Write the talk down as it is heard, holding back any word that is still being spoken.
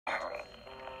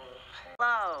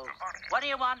Whoa. What do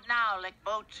you want now,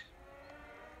 Lickboot?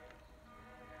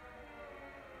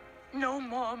 No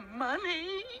more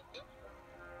money?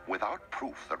 Without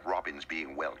proof that Robin's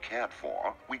being well cared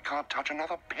for, we can't touch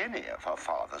another penny of her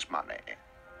father's money.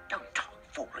 Don't talk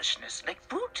foolishness,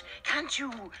 Lickboot. Can't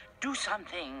you do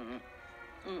something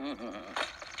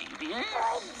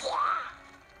devious?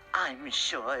 I'm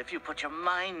sure if you put your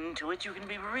mind to it, you can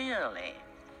be really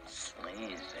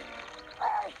sleazy.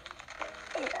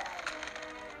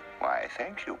 Why,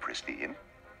 thank you, Prestine.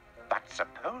 But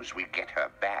suppose we get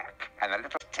her back, and the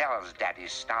little tells Daddy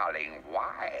Starling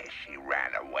why she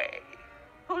ran away.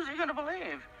 Who's he gonna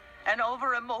believe? An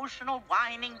over-emotional,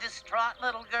 whining, distraught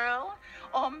little girl?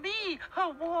 Or me, her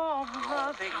warm,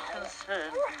 loving,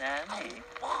 concerned nanny?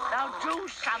 Now do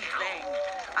something.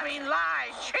 I mean, lie,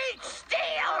 cheat, steal.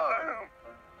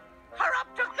 Her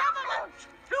up to government.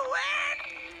 Do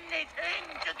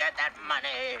anything to get that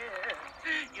money.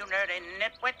 You nerdy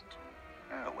nitwit.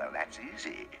 Oh, well, that's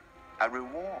easy. A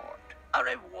reward. A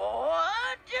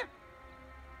reward?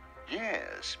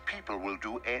 Yes, people will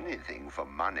do anything for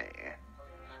money.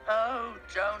 Oh,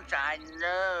 don't I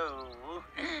know?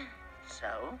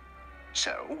 So?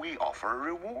 So we offer a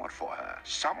reward for her.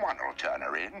 Someone will turn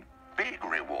her in. Big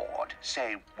reward.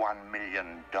 Say $1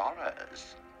 million.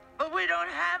 But we don't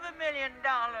have $1 million.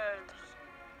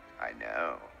 I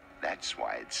know. That's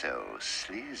why it's so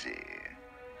sleazy.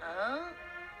 Huh?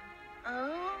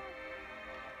 Oh?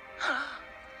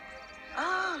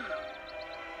 Oh.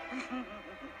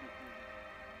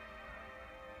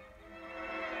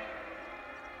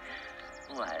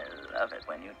 Oh, I love it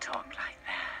when you talk like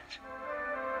that.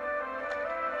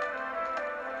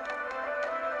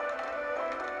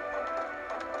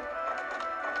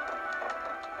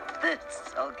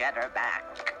 This'll get her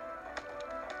back.